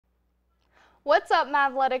What's up,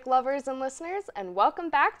 Mavletic lovers and listeners, and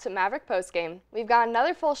welcome back to Maverick Postgame. We've got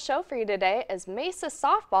another full show for you today as Mesa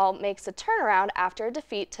softball makes a turnaround after a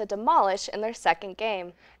defeat to Demolish in their second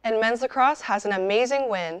game. And men's lacrosse has an amazing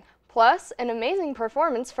win. Plus, an amazing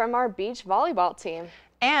performance from our beach volleyball team.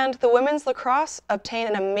 And the women's lacrosse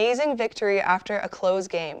obtained an amazing victory after a close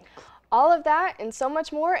game. All of that and so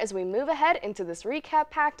much more as we move ahead into this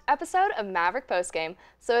recap-packed episode of Maverick Postgame.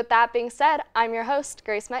 So with that being said, I'm your host,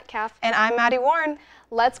 Grace Metcalf. And I'm Maddy Warren.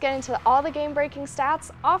 Let's get into all the game-breaking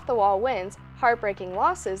stats, off-the-wall wins, heartbreaking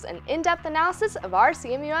losses, and in-depth analysis of our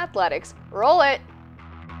CMU athletics. Roll it!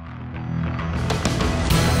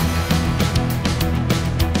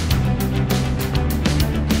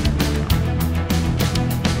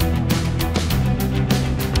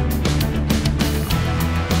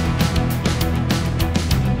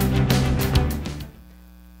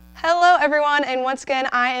 Hello everyone, and once again,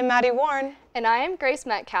 I am Maddy Warren. And I am Grace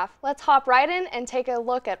Metcalf. Let's hop right in and take a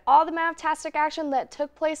look at all the Mavtastic action that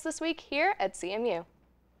took place this week here at CMU.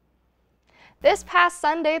 This past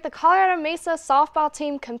Sunday, the Colorado Mesa softball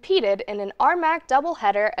team competed in an RMAC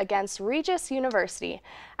doubleheader against Regis University.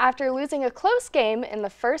 After losing a close game in the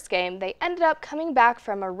first game, they ended up coming back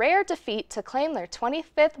from a rare defeat to claim their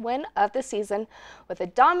 25th win of the season with a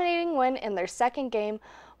dominating win in their second game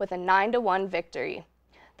with a 9-1 victory.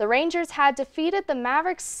 The Rangers had defeated the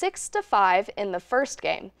Mavericks 6-5 in the first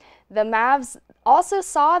game. The Mavs also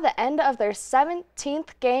saw the end of their 17th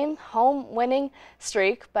game home winning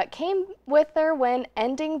streak, but came with their win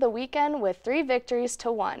ending the weekend with 3 victories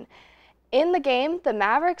to 1. In the game, the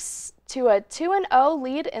Mavericks to a 2-0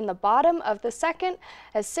 lead in the bottom of the second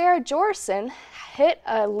as Sarah Jorson hit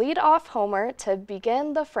a leadoff homer to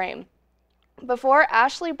begin the frame, before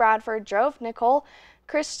Ashley Bradford drove Nicole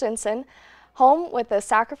Christensen home with a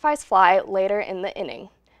sacrifice fly later in the inning.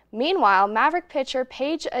 Meanwhile, Maverick pitcher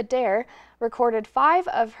Paige Adair recorded 5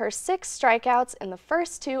 of her 6 strikeouts in the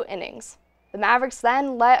first 2 innings. The Mavericks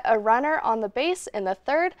then let a runner on the base in the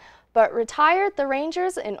third, but retired the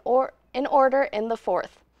Rangers in order in the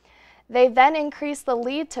fourth. They then increased the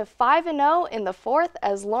lead to 5-0 in the fourth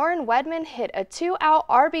as Lauren Wedman hit a 2-out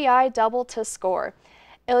RBI double to score.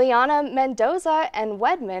 Ileana Mendoza and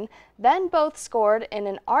Wedman then both scored in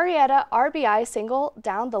an Arrieta RBI single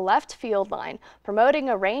down the left field line, promoting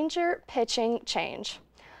a Ranger pitching change.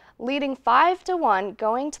 Leading 5-1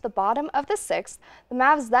 going to the bottom of the 6th, the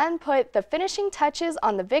Mavs then put the finishing touches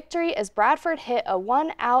on the victory as Bradford hit a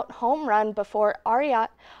 1-out home run before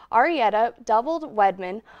Arrieta doubled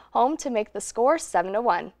Wedman home to make the score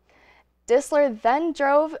 7-1. Disler then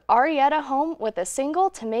drove Arrieta home with a single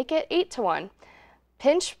to make it 8-1.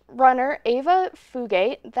 Pinch runner Ava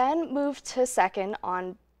Fugate then moved to second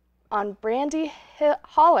on Brandy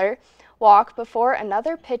Holler walk before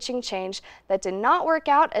another pitching change that did not work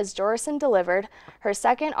out as Jorson delivered her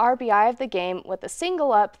second RBI of the game with a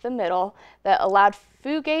single up the middle that allowed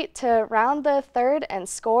Fugate to round the third and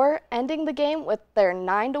score, ending the game with their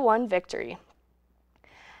 9-1 victory.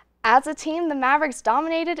 As a team, the Mavericks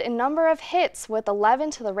dominated in number of hits with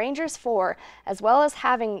 11 to the Rangers 4, as well as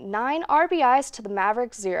having 9 RBIs to the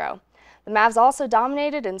Mavericks 0. The Mavs also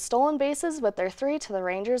dominated in stolen bases with their 3 to the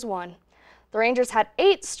Rangers 1. The Rangers had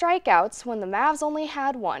 8 strikeouts when the Mavs only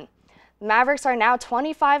had 1. The Mavericks are now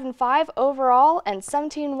 25-5 overall and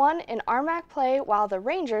 17-1 in RMAC play, while the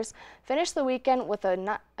Rangers finished the weekend with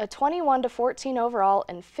a 21-14 overall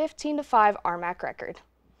and 15-5 RMAC record.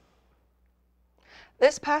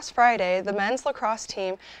 This past Friday, the men's lacrosse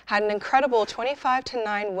team had an incredible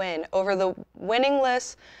 25-9 win over the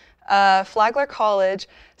winningless Flagler College.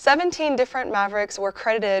 17 different Mavericks were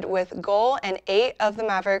credited with goal, and 8 of the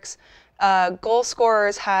Mavericks goal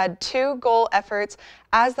scorers had 2 goal efforts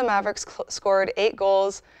as the Mavericks scored 8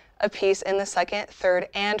 goals apiece in the second, third,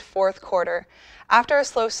 and fourth quarter. After a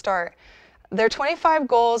slow start, their 25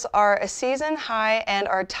 goals are a season high and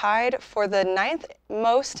are tied for the 9th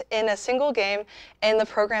most in a single game in the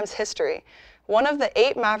program's history. One of the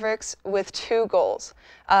 8 Mavericks with 2 goals.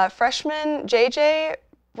 Freshman JJ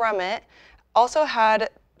Brummett also had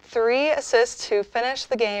 3 assists to finish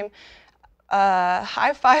the game,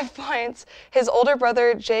 high 5 points. His older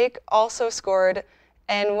brother Jake also scored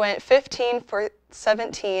and went 15 for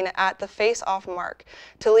 17 at the face-off mark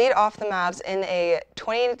to lead off the Mavs in a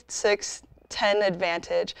 26-10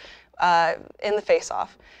 advantage in the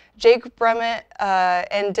face-off. Jake Brummett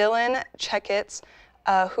and Dylan Checkitts,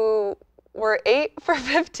 who were 8 for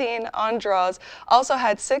 15 on draws, also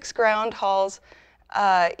had 6 ground hauls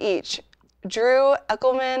each. Drew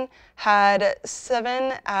Eckelman had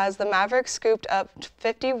 7 as the Mavericks scooped up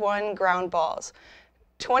 51 ground balls,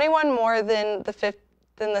 21 more than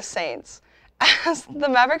the Saints. as the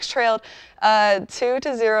Mavericks trailed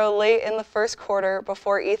 2-0 late in the first quarter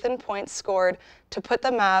before Ethan Point scored to put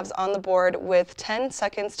the Mavs on the board with 10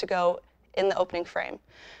 seconds to go in the opening frame.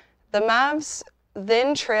 The Mavs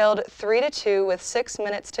then trailed 3-2 with 6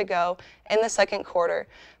 minutes to go in the second quarter,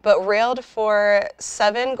 but railed for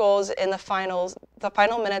 7 goals in the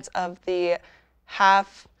final minutes of the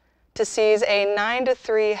half to seize a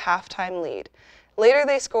 9-3 halftime lead. Later,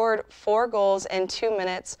 they scored 4 goals in 2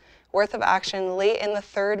 minutes worth of action late in the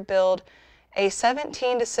third, build a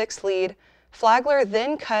 17-6 lead. Flagler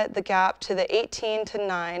then cut the gap to the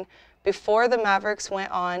 18-9 before the Mavericks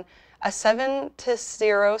went on a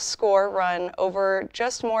 7-0 score run over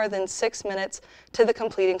just more than 6 minutes to the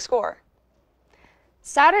completing score.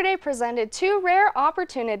 Saturday presented 2 rare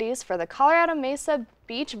opportunities for the Colorado Mesa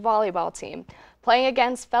beach volleyball team, playing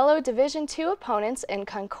against fellow Division II opponents in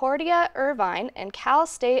Concordia, Irvine, and Cal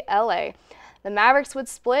State LA. The Mavericks would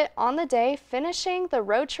split on the day, finishing the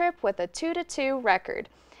road trip with a 2-2 record.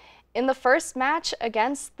 In the first match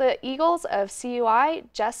against the Eagles of CUI,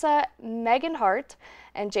 Jessa Meganhart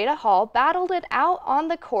and Jada Hall battled it out on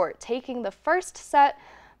the court, taking the first set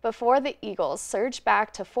before the Eagles surged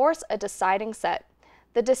back to force a deciding set.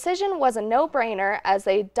 The decision was a no-brainer as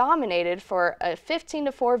they dominated for a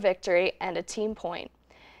 15-4 victory and a team point.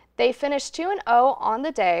 They finished 2-0 on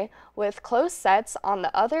the day, with close sets on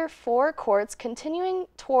the other 4 courts continuing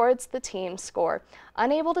towards the team score,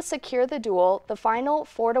 unable to secure the duel, the final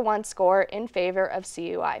 4-1 score in favor of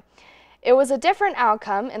CUI. It was a different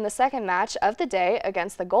outcome in the second match of the day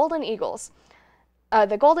against the Golden Eagles.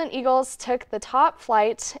 The Golden Eagles took the top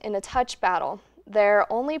flight in a touch battle,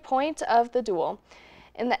 their only point of the duel.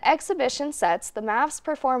 In the exhibition sets, the Mavs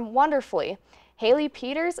performed wonderfully. Haley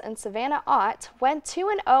Peters and Savannah Ott went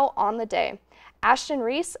 2-0 on the day. Ashton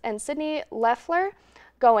Reese and Sydney Leffler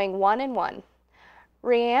going 1-1.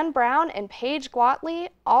 Rhianne Brown and Paige Guatley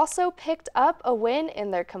also picked up a win in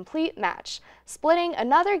their complete match, splitting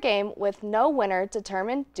another game with no winner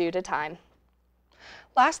determined due to time.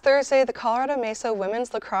 Last Thursday, the Colorado Mesa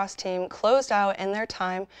women's lacrosse team closed out in their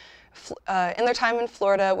time in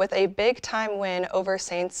Florida with a big-time win over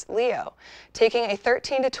Saints Leo, taking a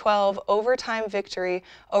 13-12 overtime victory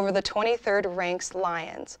over the 23rd ranked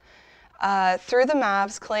Lions. Though the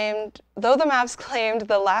Mavs claimed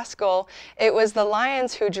the last goal, it was the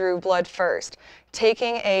Lions who drew blood first,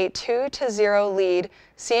 taking a 2-0 lead.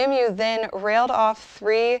 CMU then railed off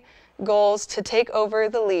 3 goals to take over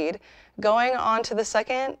the lead. Going on to the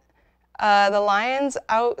second, the Lions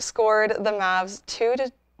outscored the Mavs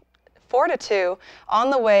 4-2 on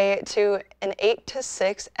the way to an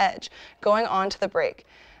 8-6 edge, going on to the break.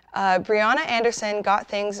 Brianna Anderson got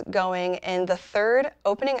things going in the third,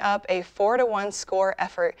 opening up a 4-1 score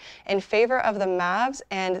effort in favor of the Mavs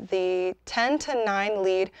and the 10-9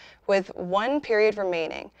 lead with 1 period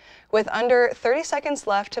remaining. With under 30 seconds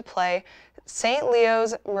left to play, St.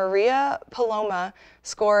 Leo's Maria Paloma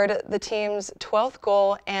scored the team's 12th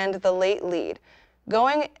goal and the late lead.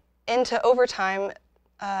 Going into overtime,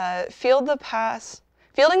 fielding the pass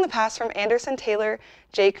from Anderson Taylor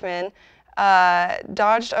Jakeman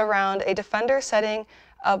dodged around a defender, setting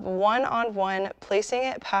up 1-on-1, placing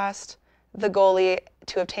it past the goalie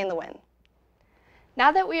to obtain the win.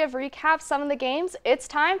 Now that we have recapped some of the games, it's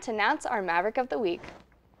time to announce our Maverick of the Week.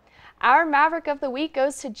 Our Maverick of the Week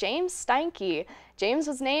goes to James Steinke. James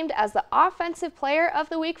was named as the Offensive Player of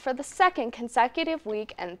the Week for the 2nd consecutive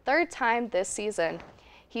week and 3rd time this season.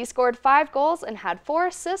 He scored 5 goals and had 4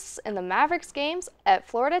 assists in the Mavericks games at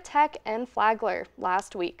Florida Tech and Flagler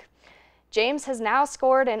last week. James has now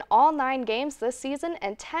scored in all 9 games this season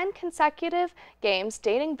and 10 consecutive games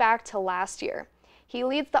dating back to last year. He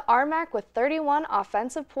leads the RMAC with 31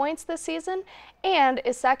 offensive points this season and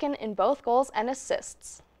is 2nd in both goals and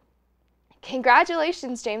assists.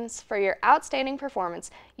 Congratulations, James, for your outstanding performance.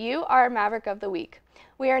 You are Maverick of the Week.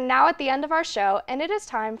 We are now at the end of our show, and it is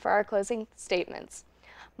time for our closing statements.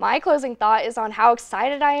 My closing thought is on how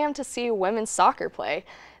excited I am to see women's soccer play.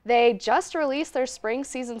 They just released their spring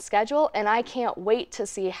season schedule, and I can't wait to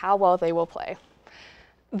see how well they will play.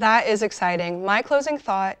 That is exciting. My closing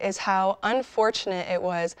thought is how unfortunate it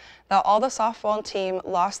was that all the softball team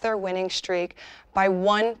lost their winning streak by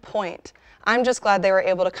 1 point. I'm just glad they were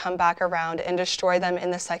able to come back around and destroy them in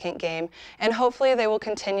the second game, and hopefully they will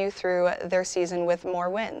continue through their season with more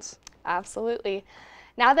wins. Absolutely.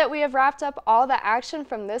 Now that we have wrapped up all the action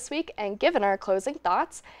from this week and given our closing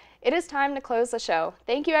thoughts, It is time to close the show.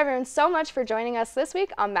 Thank you everyone so much for joining us this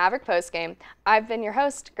week on Maverick Postgame. I've been your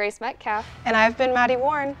host, Grace Metcalf. And I've been Maddie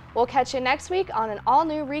Warren. We'll catch you next week on an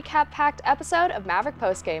all-new recap-packed episode of Maverick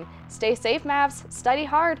Postgame. Stay safe, Mavs, study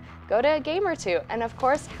hard, go to a game or two, and of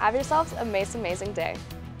course, have yourselves a most amazing day.